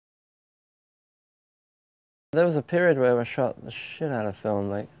There was a period where I shot the shit out of film,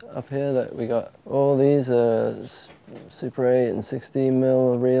 like up here that we got all these Super 8 and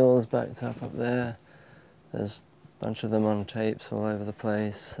 16mm reels backed up there. There's a bunch of them on tapes all over the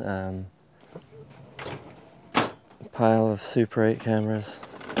place. A pile of Super 8 cameras.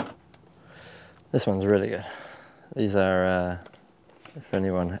 This one's really good. These are, if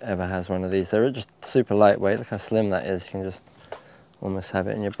anyone ever has one of these, they're just super lightweight. Look how slim that is. You can just almost have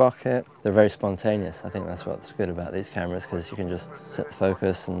it in your pocket. They're very spontaneous. I think that's what's good about these cameras, because you can just set the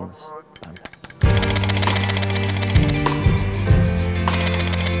focus and bam.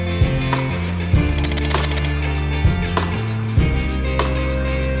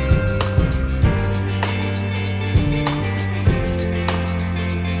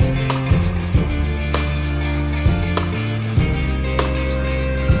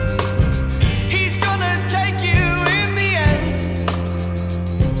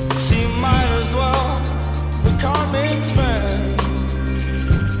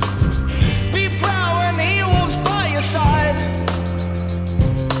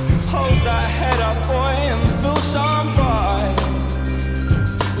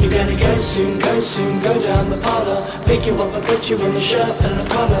 Soon, go down the parlour, pick you up and put you in a shirt and a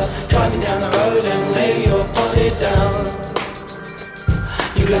collar, drive you down the road and lay your body down.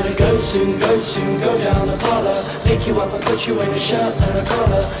 You're gonna go soon, go down the parlour, pick you up and put you in a shirt and a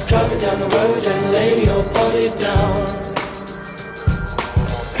collar, drive you down the road and lay your body down.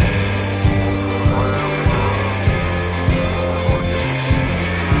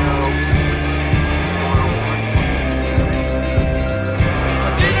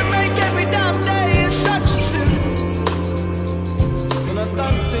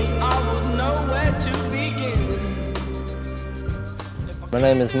 My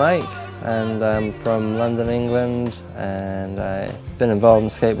name is Mike, and I'm from London, England, and I've been involved in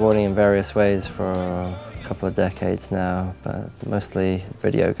skateboarding in various ways for a couple of decades now, but mostly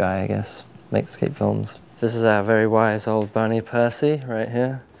video guy, I guess, make skate films. This is our very wise old bunny, Percy, right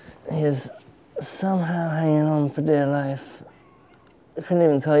here. He's somehow hanging on for dear life. I couldn't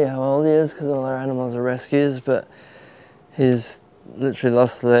even tell you how old he is because all our animals are rescues, but he's literally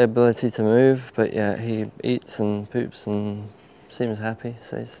lost the ability to move, but yeah, he eats and poops and seems happy,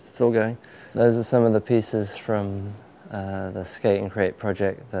 so he's still going. Those are some of the pieces from the Skate and Create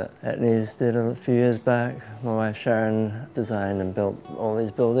project that Etnies did a few years back. My wife Sharon designed and built all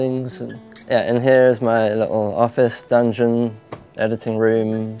these buildings. And yeah, and here's my little office, dungeon, editing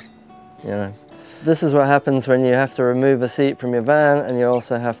room, you know. This is what happens when you have to remove a seat from your van and you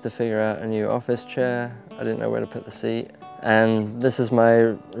also have to figure out a new office chair. I didn't know where to put the seat. And this is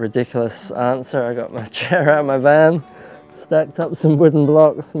my ridiculous answer. I got my chair out of my van, stacked up some wooden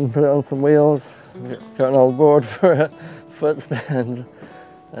blocks and put it on some wheels. Got an old board for a foot stand,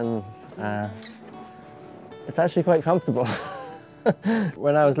 and it's actually quite comfortable.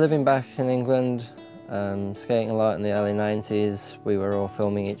 When I was living back in England, skating a lot in the early 90s, we were all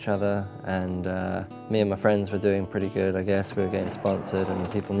filming each other, and me and my friends were doing pretty good, I guess. We were getting sponsored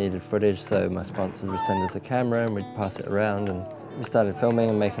and people needed footage, so my sponsors would send us a camera and we'd pass it around, and we started filming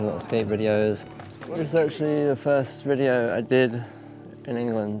and making little skate videos. This is actually the first video I did in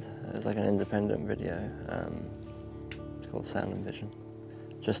England. It was like an independent video. It's called Sound and Vision.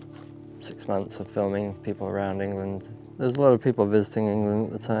 Just 6 months of filming people around England. There was a lot of people visiting England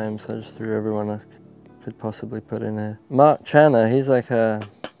at the time, so I just threw everyone I could possibly put in there. Mark Channer, he's like a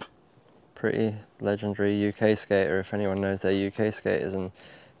pretty legendary UK skater, if anyone knows their UK skaters, and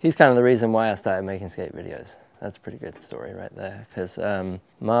he's kind of the reason why I started making skate videos. That's a pretty good story right there, because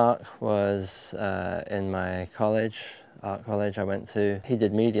Mark was in my college, art college I went to. He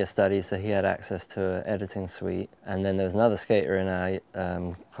did media studies, so he had access to an editing suite. And then there was another skater in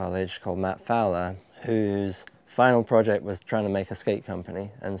our college called Matt Fowler, whose final project was trying to make a skate company.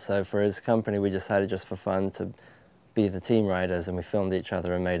 And so for his company, we decided just for fun to be the team riders, and we filmed each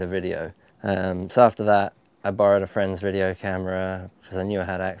other and made a video. So after that, I borrowed a friend's video camera because I knew I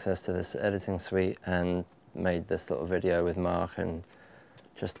had access to this editing suite, and made this little video with Mark and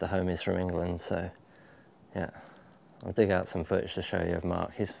just the homies from England. So yeah, I'll dig out some footage to show you of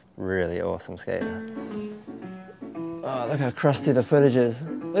Mark. He's a really awesome skater. Oh, look how crusty the footage is.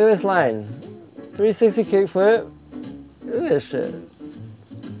 Look at this line. 360 kickflip. Look at this shit.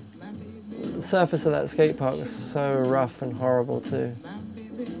 The surface of that skate park is so rough and horrible too.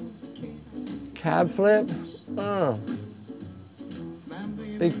 Cab flip. Oh.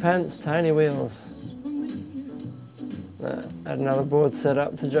 Big pants, tiny wheels. Had another board set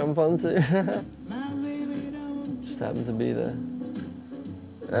up to jump onto. Just happened to be there.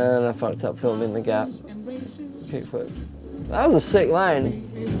 And I fucked up filming the gap. Kickflip. That was a sick line,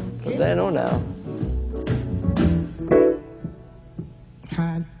 for then or now.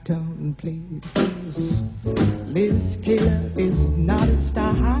 contemplate this. Liz Taylor is not a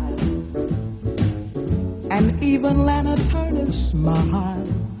style, and even Lana Turner smile.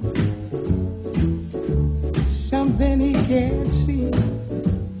 Something he can't see.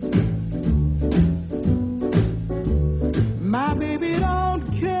 My baby don't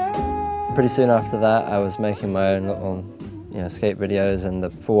care. Pretty soon after that, I was making my own little, skate videos, and the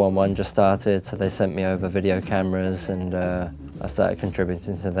 411 just started, so they sent me over video cameras, and I started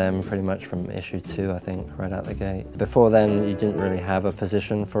contributing to them pretty much from issue 2, I think, right out the gate. Before then, you didn't really have a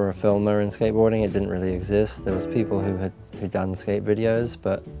position for a filmer in skateboarding. It didn't really exist. There was people who'd done skate videos,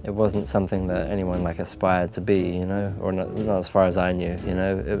 but it wasn't something that anyone aspired to be, or not as far as I knew,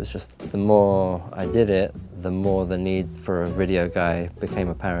 It was just the more I did it, the more the need for a video guy became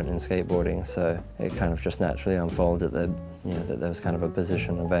apparent in skateboarding. So it kind of just naturally unfolded that, that there was kind of a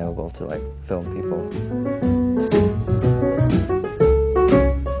position available to film people.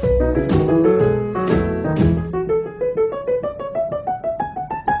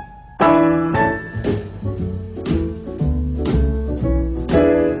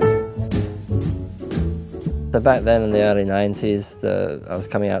 So back then in the early 90s, I was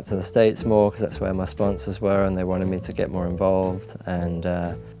coming out to the States more because that's where my sponsors were, and they wanted me to get more involved. And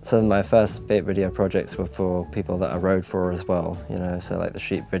so my first skate video projects were for people that I rode for as well, so like the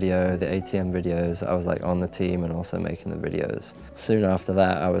Sheep video, the ATM videos. I was on the team and also making the videos. Soon after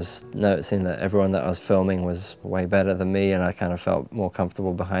that, I was noticing that everyone that I was filming was way better than me, and I kind of felt more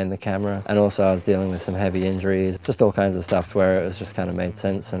comfortable behind the camera. And also I was dealing with some heavy injuries, just all kinds of stuff where it was just kind of made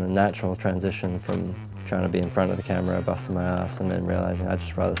sense and a natural transition from trying to be in front of the camera, busting my ass, and then realizing I'd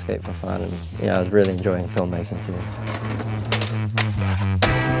just rather skate for fun. And I was really enjoying filmmaking too.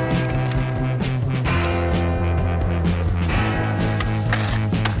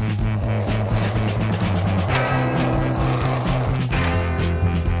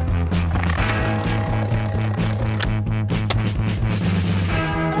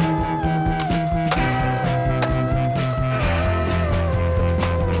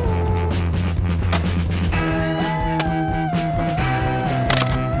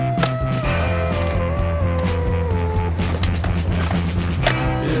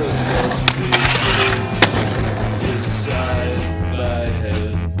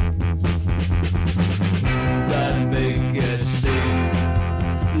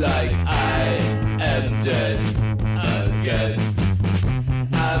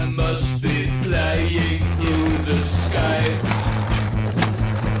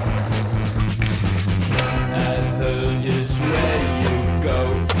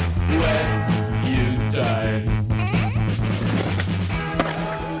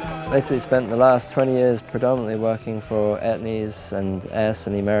 Basically spent the last 20 years predominantly working for Etnies and S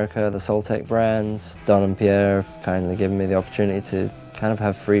and America, the Soltec brands. Don and Pierre have kindly given me the opportunity to kind of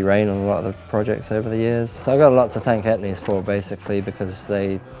have free reign on a lot of the projects over the years. So I've got a lot to thank Etnies for, basically, because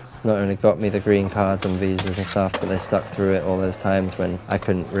they not only got me the green cards and visas and stuff, but they stuck through it all those times when I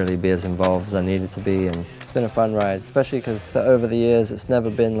couldn't really be as involved as I needed to be. And it's been a fun ride, especially because over the years it's never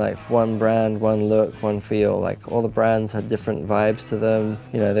been one brand, one look, one feel. All the brands had different vibes to them.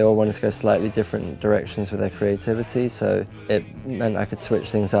 They all wanted to go slightly different directions with their creativity, so it meant I could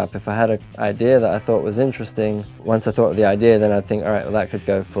switch things up. If I had an idea that I thought was interesting, once I thought of the idea, then I'd think, all right, well, that could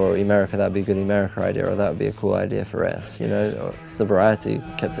go for America, that'd be a good America idea, or that would be a cool idea for S, Or the variety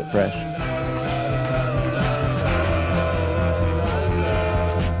kept it fresh.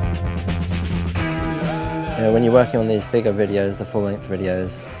 When you're working on these bigger videos, the full-length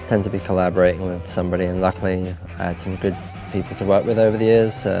videos, tend to be collaborating with somebody, and luckily I had some good people to work with over the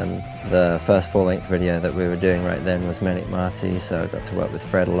years. The first full-length video that we were doing right then was Manic Marty, so I got to work with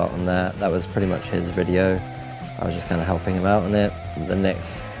Fred a lot on that. That was pretty much his video. I was just kind of helping him out on it. The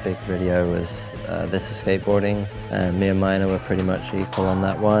next big video was This Is Skateboarding, and me and Minor were pretty much equal on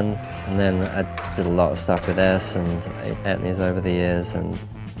that one. And then I did a lot of stuff with S and Etnies over the years, and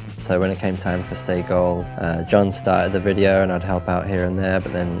so when it came time for Stay Gold, John started the video and I'd help out here and there,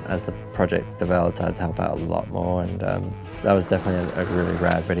 but then as the project developed, I'd help out a lot more, and that was definitely a really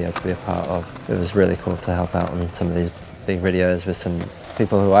rad video to be a part of. It was really cool to help out on some of these big videos with some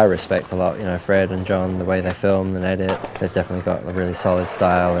people who I respect a lot, Fred and John, the way they film and edit. They've definitely got a really solid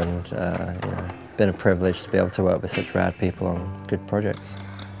style, and been a privilege to be able to work with such rad people on good projects.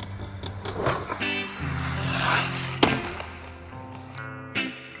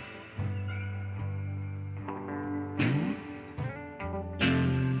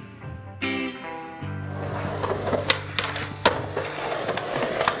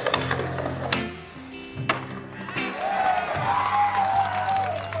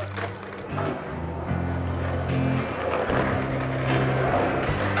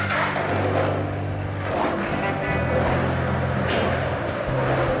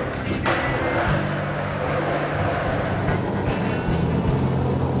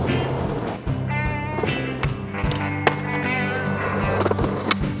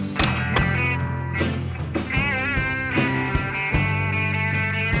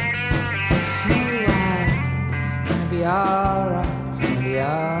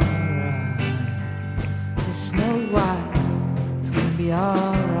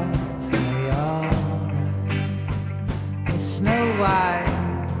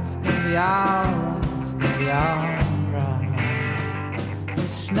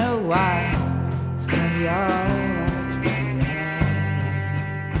 Snow White, it's gonna be alright, it's gonna be alright.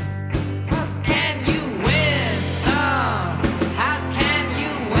 How can you win some? How can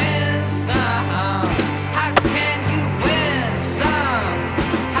you win some? How can you win some?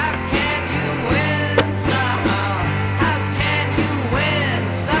 How can you win some? How can you win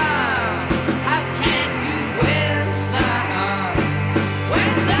some? How can you win some?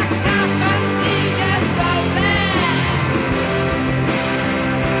 When the company gets rolling,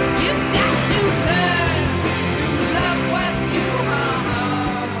 you've got to learn to love what you own.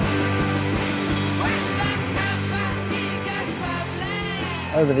 When the company gets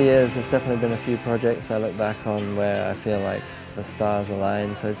rolling. Over the years, there's definitely been a few projects I look back on where I feel like the stars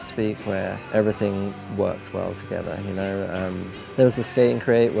aligned, so to speak, where everything worked well together, you know. There was the Skate and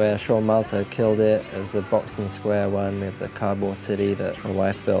Create where Sean Malta killed it. There was the Boxton Square one with the cardboard city that my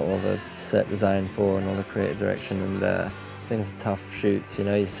wife built all the set design for and all the creative direction, and things are tough shoots, you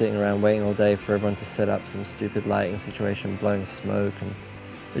know. You're sitting around waiting all day for everyone to set up some stupid lighting situation, blowing smoke, and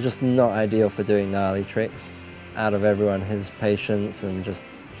it's just not ideal for doing gnarly tricks. Out of everyone, his patience and just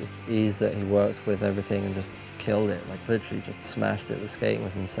ease that he worked with everything and just killed it, like literally just smashed it. The skating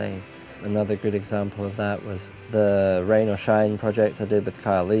was insane. Another good example of that was the Rain or Shine project I did with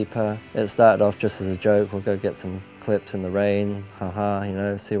Kyle Leeper. It started off just as a joke, we'll go get some clips in the rain, haha, you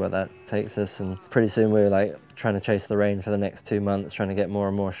know, see what that takes us, and pretty soon we were like trying to chase the rain for the next 2 months, trying to get more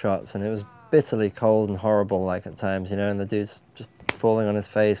and more shots, and it was bitterly cold and horrible like at times, you know, and the dude's just falling on his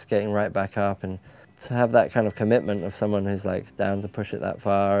face, getting right back up, and to have that kind of commitment of someone who's like down to push it that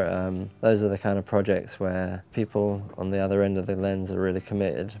far, those are the kind of projects where people on the other end of the lens are really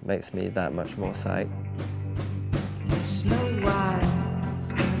committed. Makes me that much more psyched. Snow White,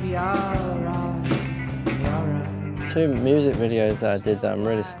 it's gonna be alright, it's gonna be alright. 2 music videos that I did that I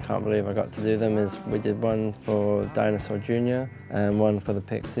really can't believe I got to do them is we did one for Dinosaur Jr. and one for the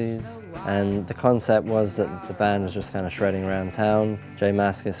Pixies. And the concept was that the band was just kind of shredding around town. Jay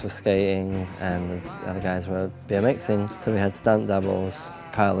Mascis was skating and the other guys were BMXing. So we had stunt doubles.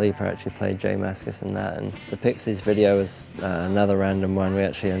 Kyle Leeper actually played Jay Mascis in that. And the Pixies video was another random one. We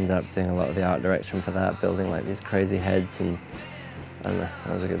actually ended up doing a lot of the art direction for that, building like these crazy heads, and I don't know,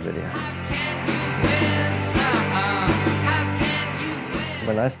 that was a good video.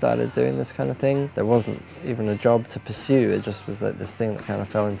 When I started doing this kind of thing, there wasn't even a job to pursue. It just was like this thing that kind of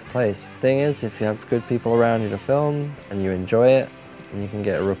fell into place. Thing is, if you have good people around you to film and you enjoy it, and you can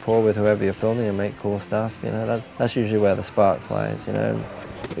get a rapport with whoever you're filming and make cool stuff, you know, that's usually where the spark flies, you know.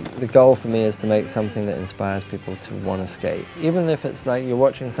 The goal for me is to make something that inspires people to want to skate. Even if it's like you're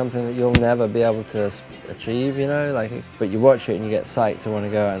watching something that you'll never be able to achieve, you know, like, but you watch it and you get psyched to want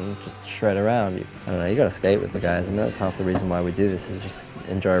to go out and just shred around. I don't know, you got to skate with the guys. I mean, that's half the reason why we do this, is just to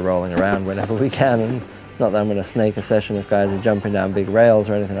enjoy rolling around whenever we can. And not that I'm going to snake a session if guys are jumping down big rails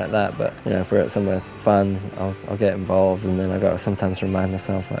or anything like that, but you know, if we're at somewhere fun, I'll get involved, and then I got to sometimes remind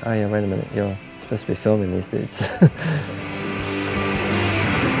myself, like, oh yeah, wait a minute, you're supposed to be filming these dudes.